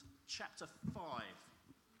chapter 5.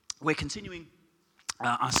 We're continuing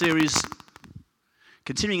our series,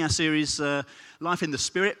 Life in the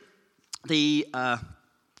Spirit. The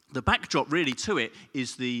backdrop really to it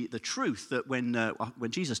is the truth that when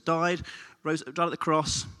Jesus died at the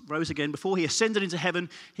cross, rose again, before he ascended into heaven,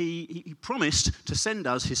 he promised to send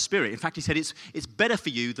us his Spirit. In fact, he said, it's better for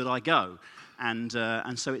you that I go. And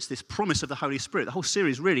so it's this promise of the Holy Spirit. The whole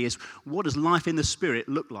series really is, what does life in the Spirit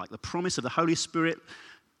look like? The promise of the Holy Spirit,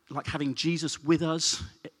 like having Jesus with us,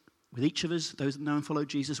 with each of us, those that know and follow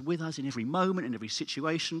Jesus, with us in every moment, in every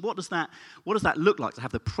situation. What does that look like, to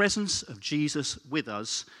have the presence of Jesus with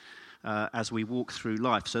us as we walk through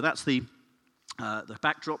life? So that's the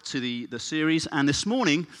backdrop to the series. And this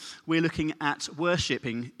morning, we're looking at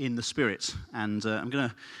worshipping in the Spirit. And I'm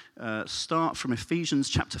going to start from Ephesians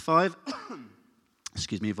chapter 5.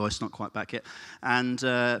 Excuse me, voice not quite back yet. And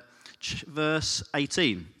verse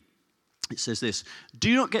 18. It says this: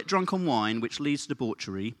 "Do not get drunk on wine, which leads to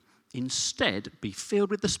debauchery. Instead, be filled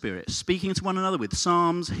with the Spirit, speaking to one another with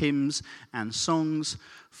psalms, hymns, and songs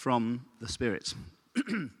from the Spirit."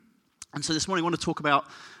 And so this morning I want to talk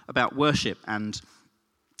about worship. And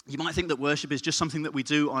you might think that worship is just something that we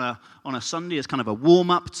do on a Sunday as kind of a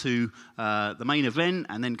warm-up to the main event,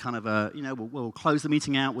 and then kind of we'll close the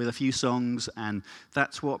meeting out with a few songs, and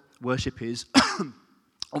that's what worship is.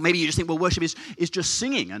 Or maybe you just think, well, worship is just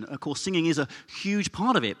singing. And, of course, singing is a huge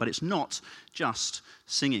part of it, but it's not just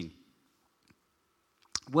singing.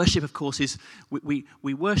 Worship, of course, is we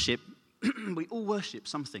worship. We all worship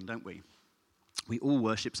something, don't we? We all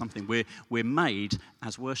worship something. We're made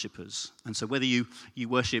as worshippers. And so whether you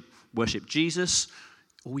worship Jesus,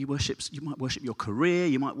 or you might worship your career,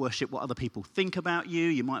 you might worship what other people think about you,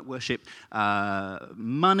 you might worship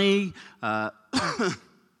money,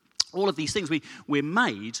 all of these things, we're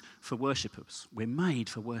made for worshippers. We're made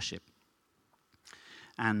for worship.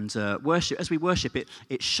 And worship, as we worship,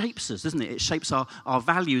 it shapes us, doesn't it? It shapes our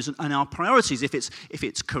values and our priorities. If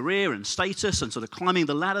it's career and status and sort of climbing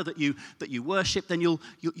the ladder that you worship, then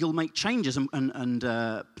you'll make changes. And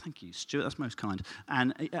thank you, Stuart. That's most kind.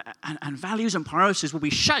 And values and priorities will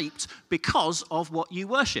be shaped because of what you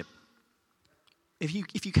worship. If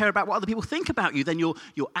you care about what other people think about you, then your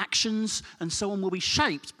actions and so on will be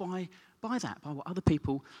shaped by that, by what other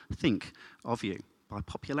people think of you, by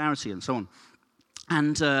popularity and so on.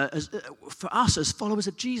 And for us as followers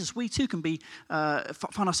of Jesus, we too can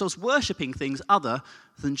find ourselves worshipping things other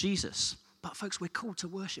than Jesus. But folks, we're called to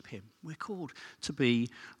worship him. We're called to be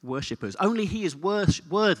worshippers. Only he is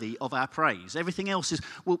worthy of our praise. Everything else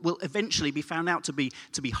will eventually be found out to be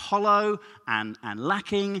hollow and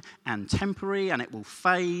lacking and temporary, and it will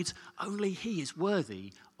fade. Only he is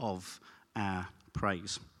worthy of our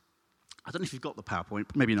praise. I don't know if you've got the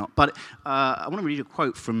PowerPoint, maybe not, but I want to read a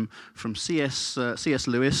quote from C.S.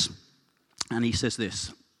 Lewis, and he says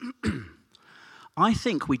this: "I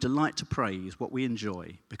think we delight to praise what we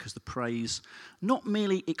enjoy because the praise not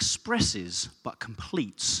merely expresses but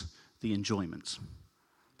completes the enjoyment."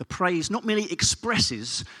 The praise not merely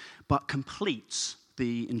expresses but completes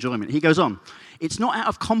the enjoyment. He goes on, "It's not out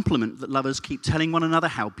of compliment that lovers keep telling one another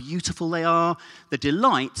how beautiful they are. The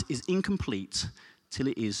delight is incomplete till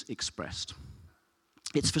it is expressed.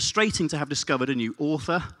 It's frustrating to have discovered a new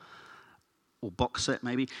author, or box set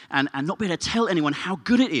maybe, and not be able to tell anyone how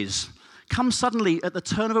good it is. Come suddenly at the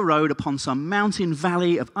turn of a road upon some mountain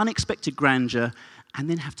valley of unexpected grandeur, and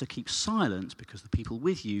then have to keep silent because the people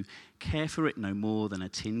with you care for it no more than a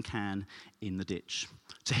tin can in the ditch.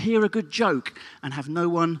 To hear a good joke and have no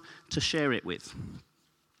one to share it with."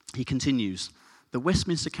 He continues, "The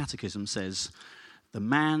Westminster Catechism says, that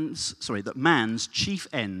man's chief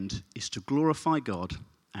end is to glorify God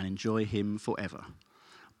and enjoy him forever.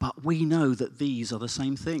 But we know that these are the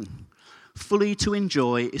same thing. Fully to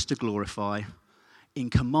enjoy is to glorify. In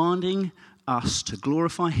commanding us to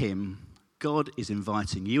glorify him, God is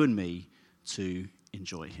inviting you and me to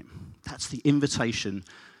enjoy him." That's the invitation,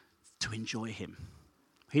 to enjoy him.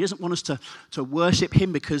 He doesn't want us to worship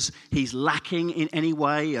him because he's lacking in any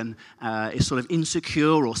way and is sort of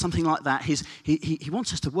insecure or something like that. He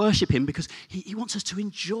wants us to worship him because he wants us to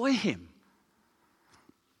enjoy him.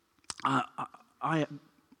 I've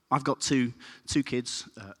got two kids,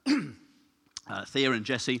 Thea and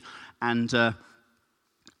Jessie, and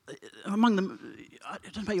among them, I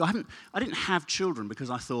don't know about you, I didn't have children because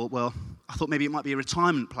I thought maybe it might be a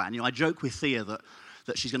retirement plan. I joke with Thea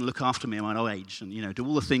that she's going to look after me in my old age and, do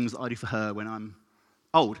all the things that I do for her when I'm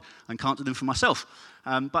old and can't do them for myself.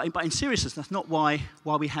 But in seriousness, that's not why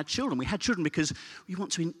we had children. We had children because you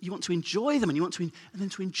want to enjoy them and you want to and then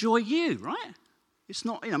to enjoy you, right? It's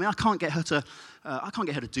not, I can't get her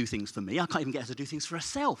to do things for me. I can't even get her to do things for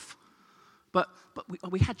herself. But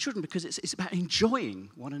we had children because it's about enjoying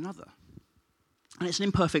one another. And it's an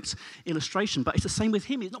imperfect illustration, but it's the same with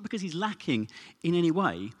him. It's not because he's lacking in any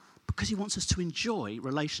way, because he wants us to enjoy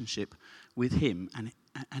relationship with him and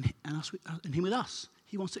us and him with us.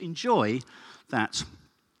 He wants to enjoy that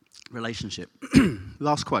relationship.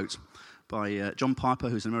 Last quote by John Piper,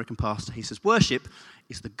 who's an American pastor. He says, "Worship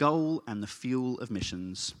is the goal and the fuel of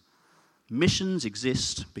missions. Missions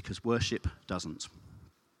exist because worship doesn't.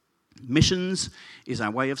 Missions is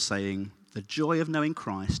our way of saying the joy of knowing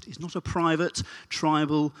Christ is not a private,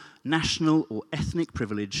 tribal, national, or ethnic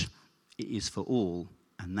privilege. It is for all,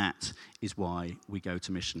 and that is why we go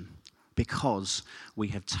to mission. Because we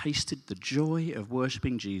have tasted the joy of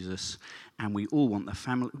worshipping Jesus, and we all want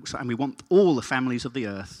all the families of the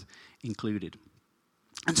earth included."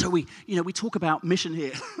 And so we talk about mission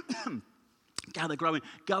here. Gather, growing,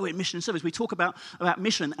 go in mission and service. We talk about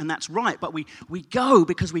mission, and that's right, but we go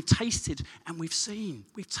because we've tasted and we've seen.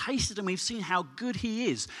 We've tasted and we've seen how good he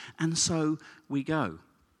is, and so we go.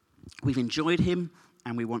 We've enjoyed him,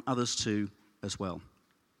 and we want others to as well.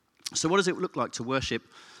 So what does it look like to worship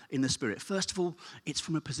in the Spirit? First of all, it's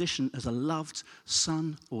from a position as a loved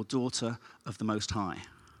son or daughter of the Most High.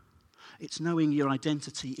 It's knowing your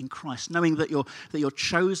identity in Christ, knowing that you're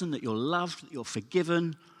chosen, that you're loved, that you're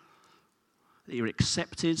forgiven, that you're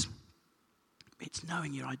accepted. It's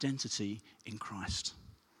knowing your identity in Christ.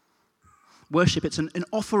 Worship, it's an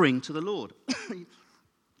offering to the Lord.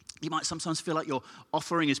 You might sometimes feel like your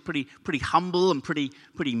offering is pretty humble and pretty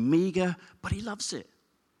meager, but he loves it.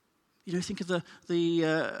 You know, think of the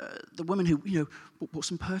woman who bought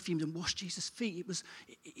some perfume and washed Jesus' feet.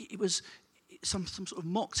 It was some sort of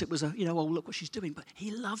mocked. It was oh, look what she's doing. But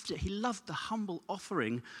he loved it. He loved the humble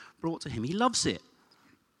offering brought to him. He loves it.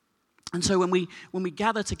 And so when we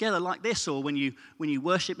gather together like this, or when you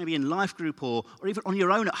worship maybe in life group or even on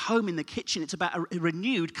your own at home in the kitchen, it's about a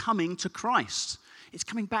renewed coming to Christ. It's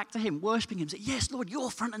coming back to him, worshiping him. Say, yes, Lord, you're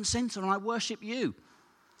front and center, and I worship you.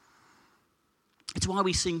 It's why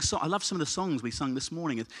we sing songs. I love some of the songs we sung this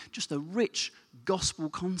morning, just the rich gospel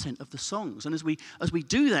content of the songs. And as we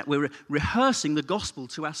do that, we're rehearsing the gospel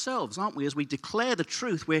to ourselves, aren't we? As we declare the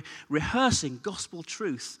truth, we're rehearsing gospel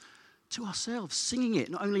truth to ourselves, singing it.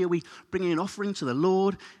 Not only are we bringing an offering to the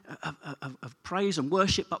Lord of praise and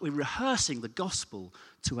worship, but we're rehearsing the gospel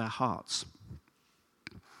to our hearts.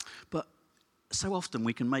 But so often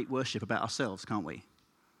we can make worship about ourselves, can't we?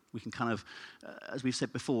 We can kind of, as we've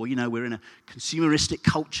said before, we're in a consumeristic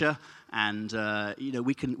culture, and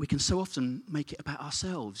we can so often make it about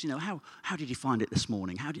ourselves. How did you find it this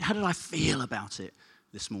morning? How did I feel about it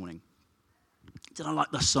this morning? Did I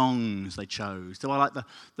like the songs they chose? Do I like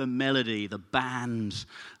the melody, the band,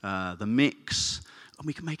 the mix? And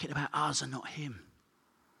we can make it about us and not him.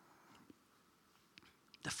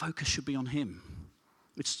 The focus should be on him.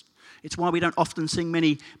 It's why we don't often sing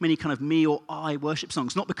many kind of me or I worship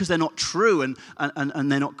songs. Not because they're not true and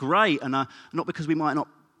they're not great, and not because we might not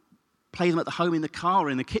play them at the home in the car or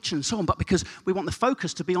in the kitchen and so on, but because we want the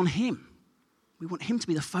focus to be on him. We want him to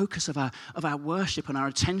be the focus of our worship and our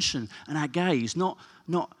attention and our gaze, not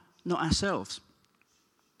ourselves.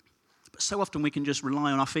 But so often we can just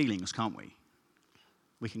rely on our feelings, can't we?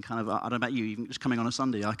 We can kind of, I don't know about you, even just coming on a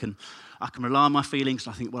Sunday, I can rely on my feelings,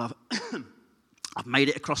 and I think, well, I've made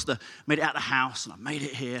it out of the house, and I've made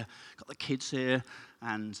it here, got the kids here,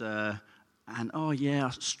 and oh yeah, I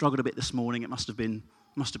struggled a bit this morning. It must have been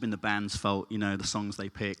the band's fault, the songs they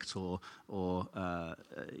picked, or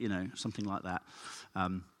something like that.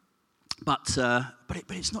 But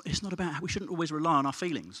it's not about. We shouldn't always rely on our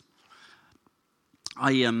feelings.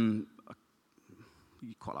 I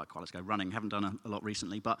quite like Let's Go Running. Haven't done a lot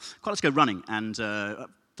recently, but quite Let's Go Running, and I've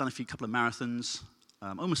done a couple of marathons.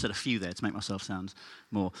 I almost said a few there to make myself sound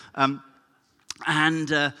more.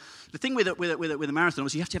 The thing with a marathon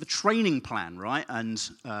is you have to have a training plan, right? And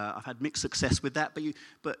I've had mixed success with that. But you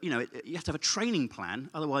have to have a training plan,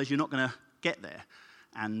 otherwise you're not going to get there.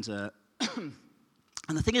 And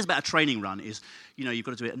and the thing is about a training run is, you've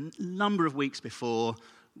got to do it a number of weeks before,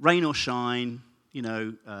 rain or shine,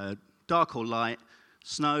 dark or light,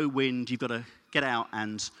 snow, wind. You've got to get out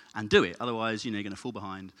and do it. Otherwise, you're going to fall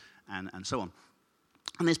behind and so on.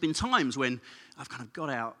 And there's been times when I've kind of got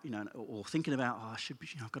out, or thinking about,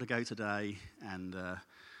 I've got to go today, and I'm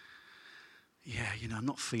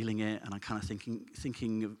not feeling it, and I'm kind of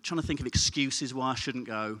trying to think of excuses why I shouldn't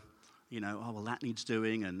go. That needs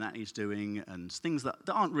doing, and things that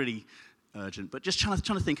aren't really urgent, but just trying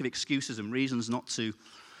to think of excuses and reasons not to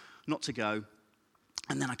go.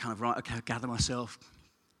 And then I kind of I gather myself,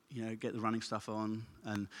 get the running stuff on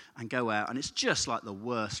and go out, and it's just like the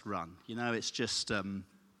worst run. It's just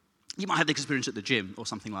You might have the experience at the gym or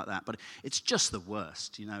something like that, but it's just the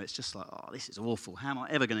worst. It's just like, oh, this is awful. How am I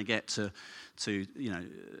ever going to get to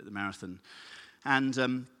the marathon?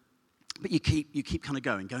 And but you keep kind of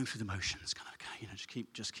going through the motions, kind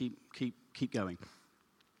of just keep going.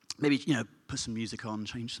 Maybe put some music on,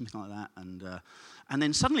 change something like that, and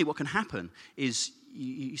then suddenly what can happen is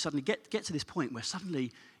you suddenly get to this point where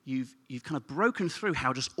suddenly you've kind of broken through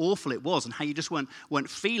how just awful it was and how you just weren't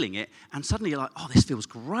feeling it, and suddenly you're like, oh, this feels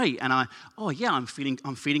great, and I'm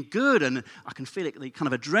feeling good, and I can feel it, the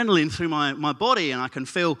kind of adrenaline through my body, and I can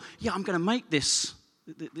feel, I'm going to make this,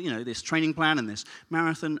 this training plan and this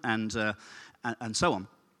marathon and so on.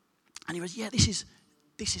 And he goes,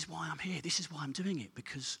 this is why I'm here. This is why I'm doing it,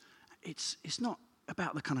 because it's not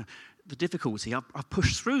about the kind of the difficulty. I've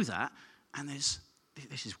pushed through that, and this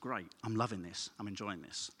is great. I'm loving this. I'm enjoying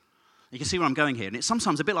this. You can see where I'm going here. And it's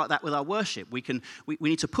sometimes a bit like that with our worship. We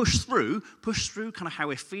need to push through kind of how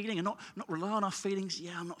we're feeling and not rely on our feelings.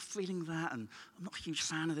 Yeah, I'm not feeling that, and I'm not a huge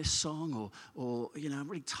fan of this song, or I'm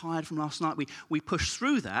really tired from last night. We push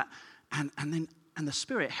through that, and the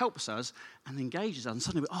Spirit helps us and engages us, and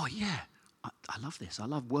suddenly I love this. I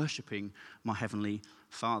love worshiping my Heavenly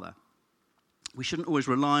Father. We shouldn't always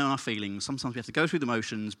rely on our feelings. Sometimes we have to go through the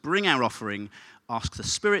motions, bring our offering, ask the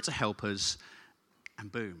Spirit to help us, and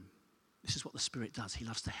boom. This is what the Spirit does. He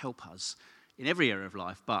loves to help us in every area of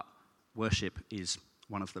life, but worship is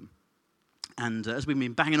one of them. And as we've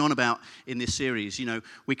been banging on about in this series,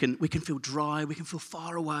 we can feel dry, we can feel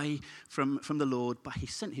far away from the Lord, but He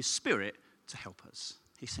sent His Spirit to help us.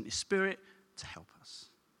 He sent His Spirit to help us.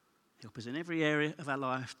 Help us in every area of our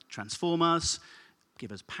life, transform us,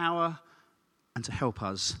 give us power, and to help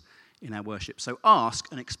us in our worship. So ask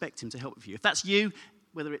and expect Him to help you. If that's you,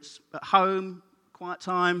 whether it's at home, quiet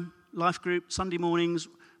time, life group, Sunday mornings,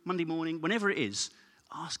 Monday morning, whenever it is,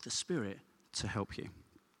 ask the Spirit to help you.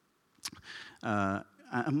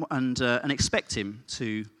 And expect Him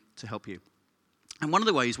to help you. And one of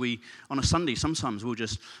the ways on a Sunday, sometimes we'll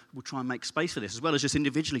try and make space for this, as well as just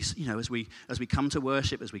individually, as we come to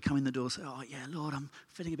worship, as we come in the door, say, oh yeah, Lord, I'm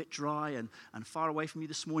feeling a bit dry and far away from you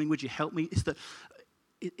this morning. Would you help me?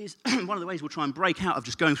 It's one of the ways we'll try and break out of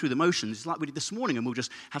just going through the motions. It's like we did this morning, and we'll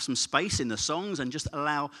just have some space in the songs and just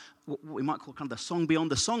allow what we might call kind of the song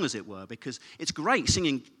beyond the song, as it were, because it's great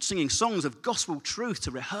singing songs of gospel truth,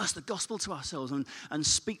 to rehearse the gospel to ourselves and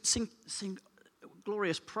sing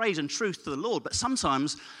glorious praise and truth to the Lord, but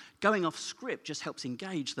sometimes going off script just helps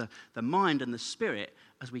engage the mind and the Spirit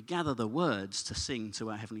as we gather the words to sing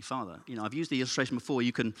to our Heavenly Father. I've used the illustration before.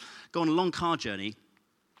 You can go on a long car journey,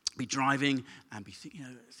 be driving and be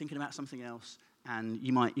thinking about something else, and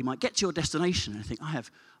you might get to your destination and think, I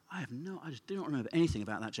just do not remember anything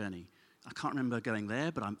about that journey. I can't remember going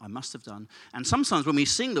there, but I must have done. And sometimes when we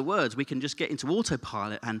sing the words, we can just get into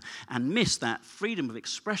autopilot and miss that freedom of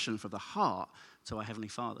expression from the heart to our Heavenly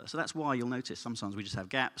Father. So that's why you'll notice sometimes we just have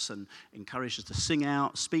gaps and encourage us to sing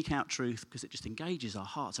out, speak out truth, because it just engages our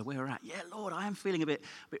hearts of where we're at. Yeah, Lord, I am feeling a bit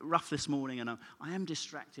rough this morning, and I am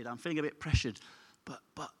distracted. I'm feeling a bit pressured, but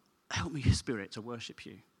help me, Spirit, to worship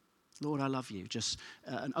you. Lord, I love you. Just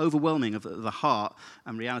an overwhelming of the heart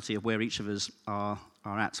and reality of where each of us are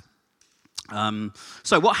at.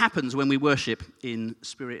 So what happens when we worship in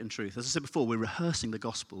spirit and truth? As I said before, we're rehearsing the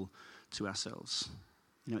gospel to ourselves.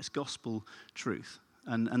 It's gospel truth.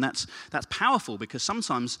 And that's powerful, because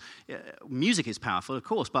sometimes music is powerful, of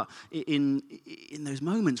course, but in those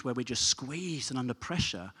moments where we're just squeezed and under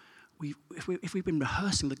pressure, if we've been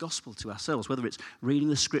rehearsing the gospel to ourselves, whether it's reading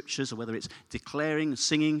the scriptures or whether it's declaring and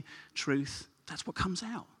singing truth, that's what comes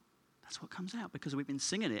out. That's what comes out, because we've been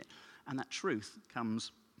singing it, and that truth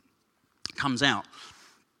comes out.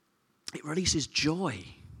 It releases joy.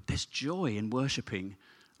 There's joy in worshiping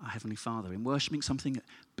our Heavenly Father, in worshiping something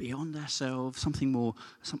beyond ourselves,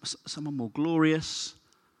 someone more glorious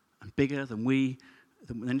and bigger than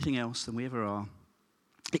anything else than we ever are.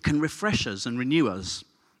 It can refresh us and renew us.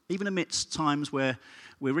 Even amidst times where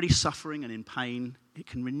we're really suffering and in pain, it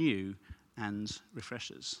can renew and refresh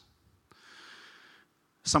us.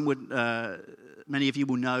 Many of you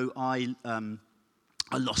will know, I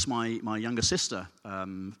lost my younger sister a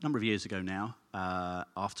number of years ago now,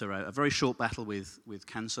 after a very short battle with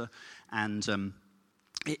cancer. And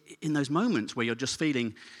in those moments where you're just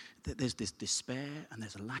feeling that there's this despair and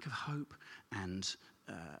there's a lack of hope and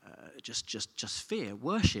just fear,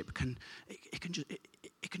 worship can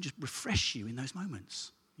just refresh you in those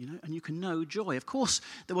moments, and you can know joy. Of course,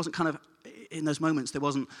 in those moments there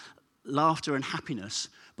wasn't laughter and happiness,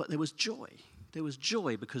 but there was joy. There was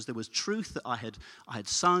joy because there was truth that I had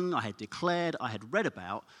sung, I had declared, I had read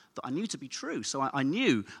about that I knew to be true. So I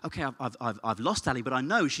knew, okay, I've lost Ali, but I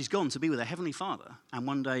know she's gone to be with her Heavenly Father, and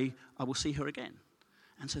one day I will see her again.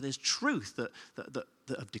 And so there's truth that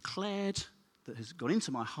I've declared, that has gone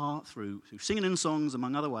into my heart through singing and songs,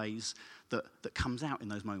 among other ways, that comes out in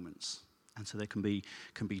those moments. And so there can be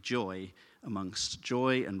joy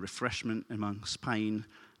and refreshment amongst pain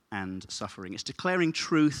and suffering. It's declaring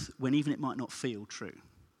truth when even it might not feel true,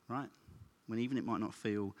 right? When even it might not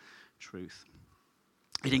feel truth.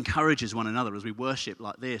 It encourages one another as we worship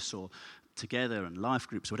like this or together and life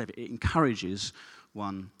groups or whatever. It encourages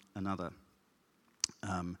one another.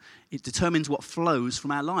 It determines what flows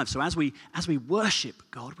from our lives. So as we worship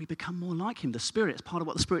God, we become more like him. The Spirit is part of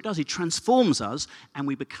what the Spirit does. He transforms us and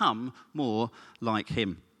we become more like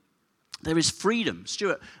him. There is freedom.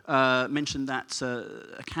 Stuart mentioned that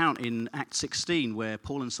account in Acts 16 where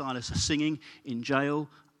Paul and Silas are singing in jail.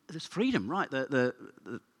 There's freedom, right? The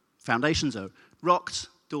foundations are rocked,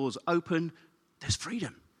 doors open. There's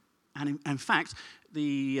freedom. And in fact,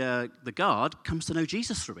 the guard comes to know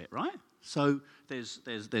Jesus through it, right? So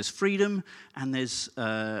there's freedom, and there's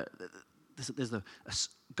a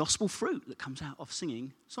gospel fruit that comes out of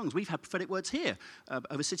singing songs. We've had prophetic words here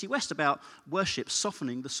over City West about worship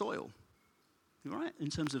softening the soil, right? In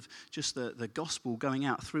terms of just the gospel going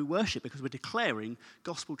out through worship, because we're declaring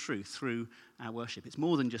gospel truth through our worship. It's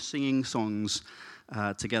more than just singing songs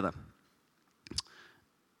together.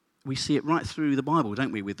 We see it right through the Bible,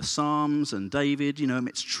 don't we? With the Psalms and David,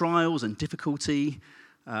 amidst trials and difficulty.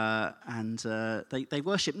 They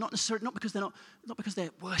worship not because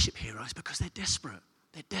they're worship heroes, because they're desperate.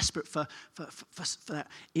 They're desperate for that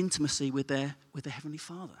intimacy with their Heavenly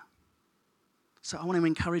Father. So I want to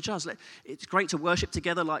encourage us. It's great to worship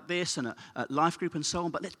together like this and at life group and so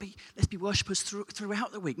on, but let's be worshippers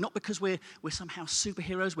throughout the week. Not because we're somehow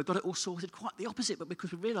superheroes, we've got it all sorted. Quite the opposite, but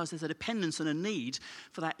because we realise there's a dependence and a need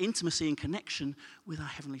for that intimacy and connection with our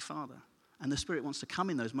Heavenly Father. And the Spirit wants to come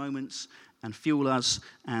in those moments and fuel us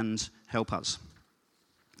and help us.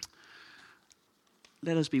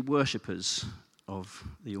 Let us be worshippers of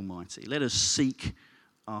the Almighty. Let us seek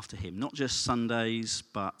after him, not just Sundays,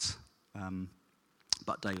 but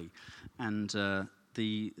daily. And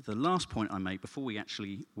the last point I make before we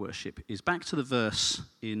actually worship is back to the verse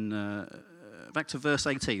back to verse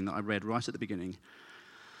 18 that I read right at the beginning.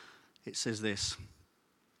 It says this: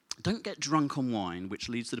 "Don't get drunk on wine, which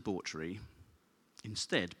leads to debauchery.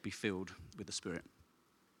 Instead, be filled with the Spirit."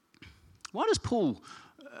 Why does Paul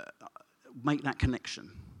make that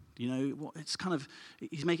connection? It's kind of,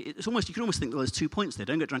 it's almost, you can almost think, well, there's 2 points there.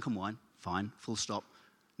 Don't get drunk on wine. Fine, full stop.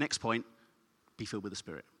 Next point, be filled with the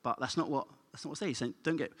Spirit. But that's not what's there. He's saying,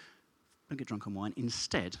 don't get drunk on wine.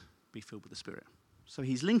 Instead, be filled with the Spirit. So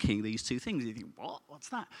he's linking these two things. You think, what? What's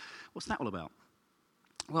that? What's that all about?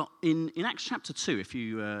 Well, in Acts chapter 2, if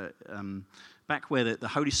you back where the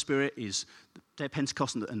Holy Spirit is, the day of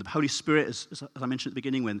Pentecost, and the Holy Spirit, as I mentioned at the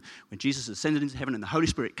beginning, when Jesus ascended into heaven and the Holy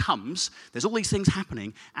Spirit comes, there's all these things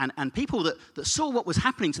happening, and people that saw what was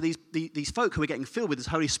happening to these folk who were getting filled with this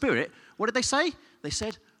Holy Spirit, what did they say? They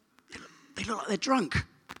said, they look like they're drunk,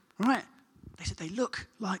 right? They said they look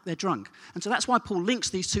like they're drunk. And so that's why Paul links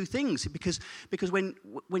these two things, because when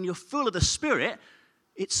you're full of the Spirit,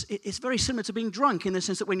 it's very similar to being drunk, in the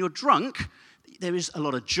sense that when you're drunk, there is a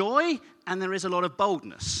lot of joy and there is a lot of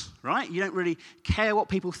boldness, right? You don't really care what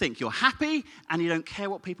people think. You're happy and you don't care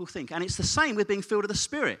what people think. And it's the same with being filled with the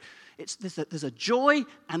Spirit. There's a joy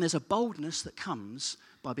and there's a boldness that comes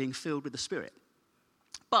by being filled with the Spirit.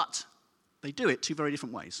 But they do it two very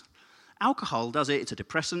different ways. Alcohol does it, it's a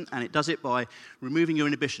depressant, and it does it by removing your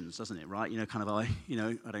inhibitions, doesn't it, right?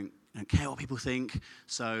 I don't care what people think,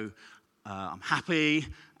 so I'm happy,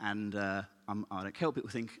 and I don't care what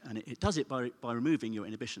people think, and it does it by removing your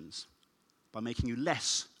inhibitions, by making you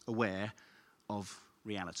less aware of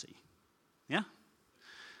reality. Yeah?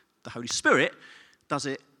 The Holy Spirit does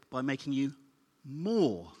it by making you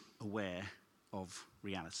more aware of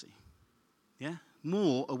reality. Yeah?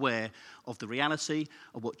 More aware of the reality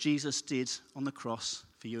of what Jesus did on the cross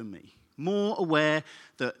for you and me. More aware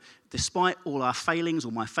that despite all our failings,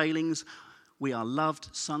 all my failings, we are loved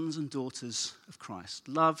sons and daughters of Christ.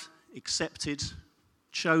 Loved, accepted,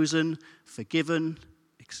 chosen, forgiven,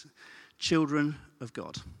 children of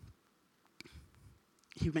God.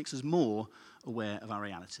 He makes us more aware of our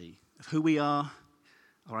reality, of who we are,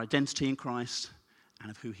 our identity in Christ,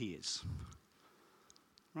 and of who he is.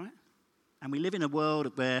 Right? And we live in a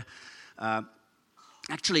world where,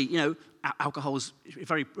 alcohol is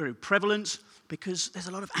very, very prevalent because there's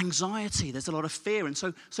a lot of anxiety, there's a lot of fear. And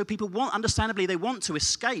so people understandably, they want to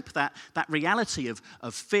escape that reality of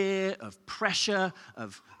fear, of pressure,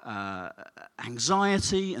 of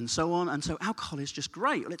anxiety, and so on. And so alcohol is just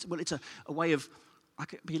great. It's a way of, I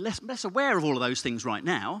could be less aware of all of those things right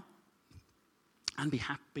now and be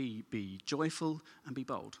happy, be joyful, and be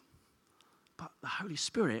bold. But the Holy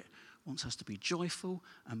Spirit wants us to be joyful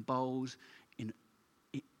and bold in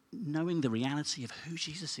knowing the reality of who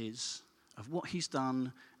Jesus is, of what he's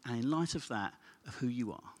done, and in light of that, of who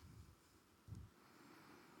you are.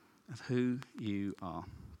 Of who you are.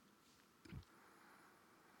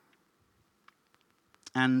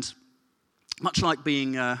 And much like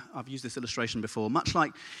being, I've used this illustration before, much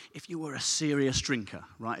like if you were a serious drinker,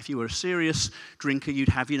 right? If you were a serious drinker, you'd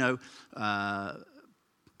have, you'd have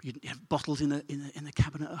bottles in the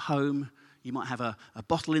cabinet at home. You might have a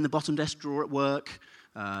bottle in the bottom desk drawer at work.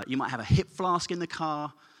 You might have a hip flask in the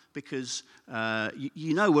car because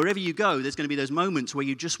you know wherever you go, there's going to be those moments where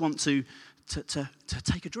you just want to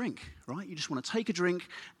take a drink, right? You just want to take a drink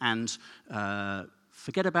and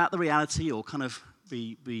forget about the reality or kind of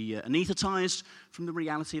be anesthetized from the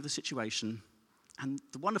reality of the situation. And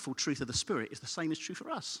the wonderful truth of the Spirit is the same is true for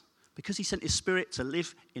us. Because he sent his Spirit to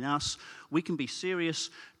live in us, we can be serious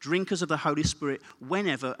drinkers of the Holy Spirit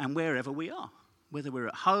whenever and wherever we are. Whether we're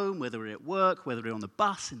at home, whether we're at work, whether we're on the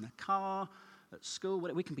bus, in the car, at school,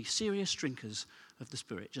 we can be serious drinkers of the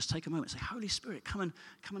Spirit. Just take a moment and say, Holy Spirit, come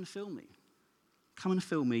and fill me. Come and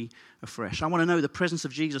fill me afresh. I want to know the presence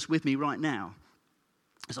of Jesus with me right now.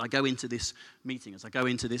 As I go into this meeting, as I go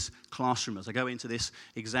into this classroom, as I go into this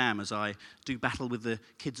exam, as I do battle with the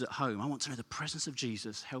kids at home, I want to know the presence of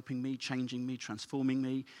Jesus helping me, changing me, transforming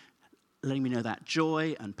me, letting me know that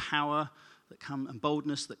joy and power that come and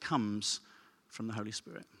boldness that comes from the Holy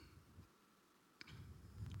Spirit.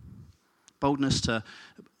 Boldness to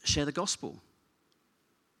share the gospel.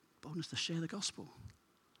 Boldness to share the gospel.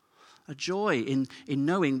 A joy in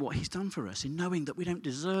knowing what he's done for us, in knowing that we don't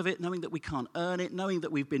deserve it, knowing that we can't earn it, knowing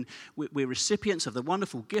that we're recipients of the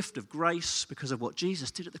wonderful gift of grace because of what Jesus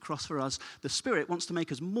did at the cross for us. The Spirit wants to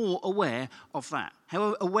make us more aware of that.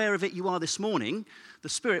 How aware of it you are this morning, the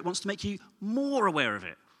Spirit wants to make you more aware of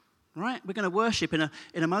it. Right? We're going to worship in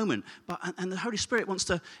a moment. And the Holy Spirit wants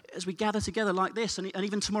to, as we gather together like this, and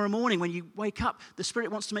even tomorrow morning when you wake up, the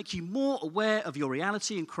Spirit wants to make you more aware of your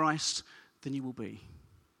reality in Christ than you will be.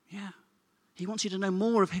 Yeah. He wants you to know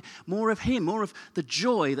more of him, more of the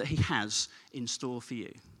joy that he has in store for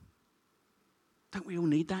you. Don't we all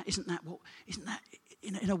need that? Isn't that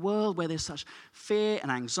in a world where there's such fear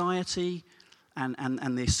and anxiety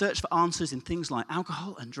and the search for answers in things like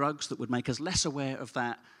alcohol and drugs that would make us less aware of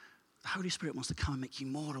that, the Holy Spirit wants to come and make you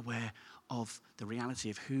more aware of the reality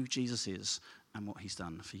of who Jesus is and what he's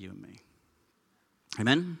done for you and me.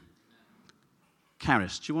 Amen?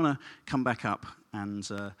 Karis, do you want to come back up and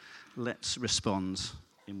let's respond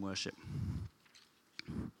in worship?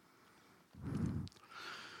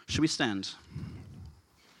 Should we stand?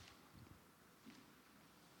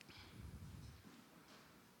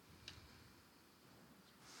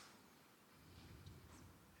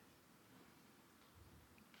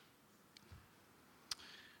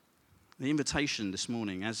 The invitation this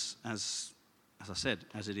morning, as I said,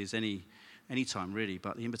 as it is any time really,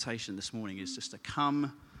 but the invitation this morning is just to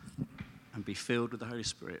come and be filled with the Holy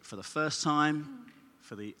Spirit for the first time,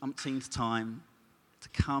 for the umpteenth time, to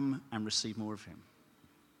come and receive more of him.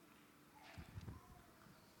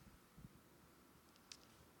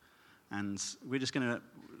 And the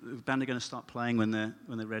band are going to start playing when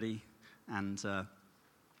they're ready, and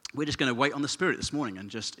we're just going to wait on the Spirit this morning and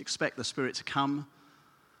just expect the Spirit to come.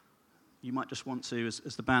 You might just want to,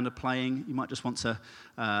 as the band are playing, you might just want to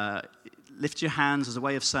lift your hands as a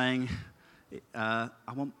way of saying, I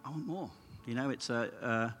want more. You know, it's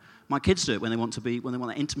my kids do it when they want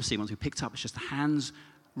that intimacy, want to be picked up. It's just the hands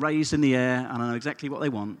raised in the air, and I know exactly what they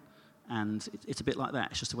want. And it's a bit like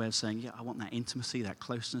that. It's just a way of saying, yeah, I want that intimacy, that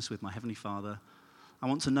closeness with my Heavenly Father. I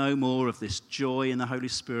want to know more of this joy in the Holy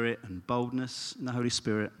Spirit and boldness in the Holy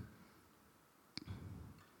Spirit.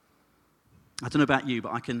 I don't know about you,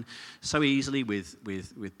 but I can so easily with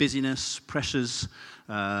busyness, pressures,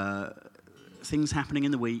 things happening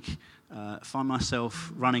in the week, find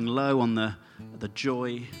myself running low on the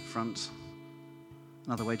joy front.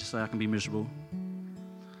 Another way to say I can be miserable.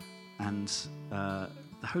 And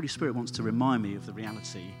the Holy Spirit wants to remind me of the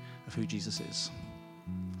reality of who Jesus is.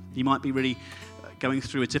 You might be really going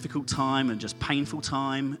through a difficult time and just painful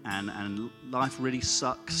time, and life really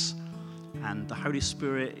sucks. And the Holy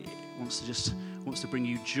Spirit wants to bring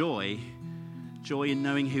you joy in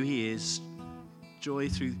knowing who he is, joy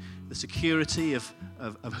through the security of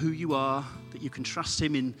who you are, that you can trust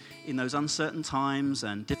him in those uncertain times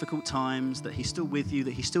and difficult times, that he's still with you,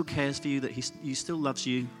 that he still cares for you, that he still loves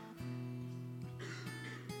you.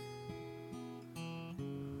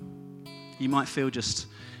 You might feel just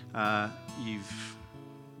you've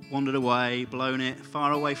wandered away, blown it,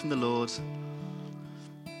 far away from the Lord.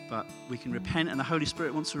 But we can repent, and the Holy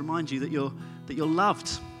Spirit wants to remind you that you're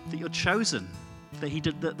loved, that you're chosen, that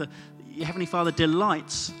your Heavenly Father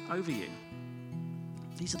delights over you.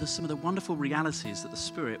 These are some of the wonderful realities that the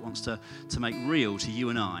Spirit wants to make real to you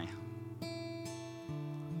and I.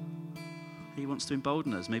 He wants to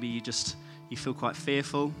embolden us. Maybe you feel quite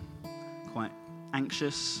fearful, quite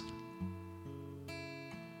anxious.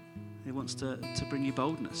 He wants to bring you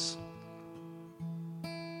boldness.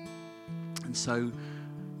 And so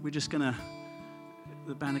we're just going to,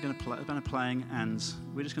 the band are playing, and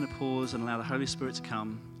we're just going to pause and allow the Holy Spirit to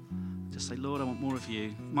come. Just say, Lord, I want more of you.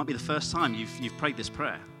 It might be the first time you've prayed this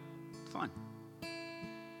prayer. Fine. It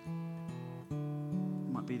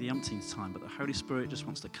might be the umpteenth time, but the Holy Spirit just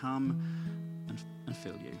wants to come and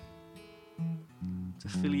fill you. To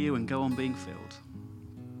fill you and go on being filled.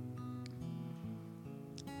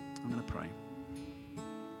 I'm going to pray.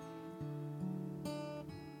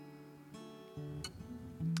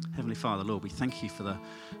 Heavenly Father, Lord, we thank you for the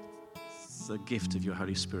gift of your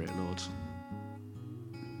Holy Spirit, Lord.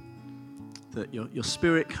 That your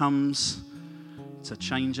Spirit comes to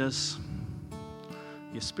change us.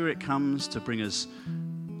 Your Spirit comes to bring us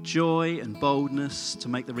joy and boldness, to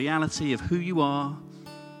make the reality of who you are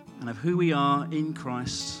and of who we are in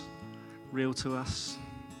Christ real to us.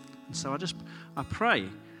 And so I pray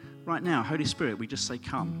right now, Holy Spirit, we just say,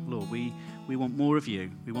 come, Lord, we want more of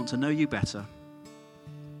you. We want to know you better.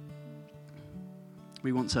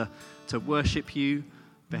 We want to worship you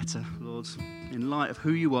better, Lord, in light of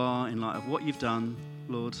who you are, in light of what you've done,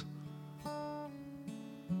 Lord.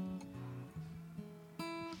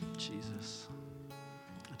 Jesus.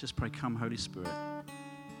 I just pray, come, Holy Spirit.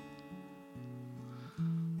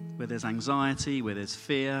 Where there's anxiety, where there's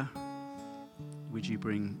fear, would you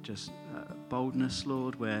bring just boldness,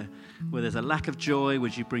 Lord? Where there's a lack of joy,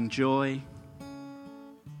 would you bring joy?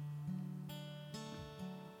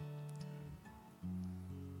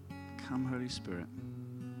 Come, Holy Spirit.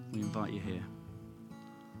 We invite you here.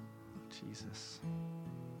 Jesus.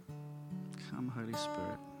 Come, Holy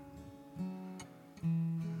Spirit.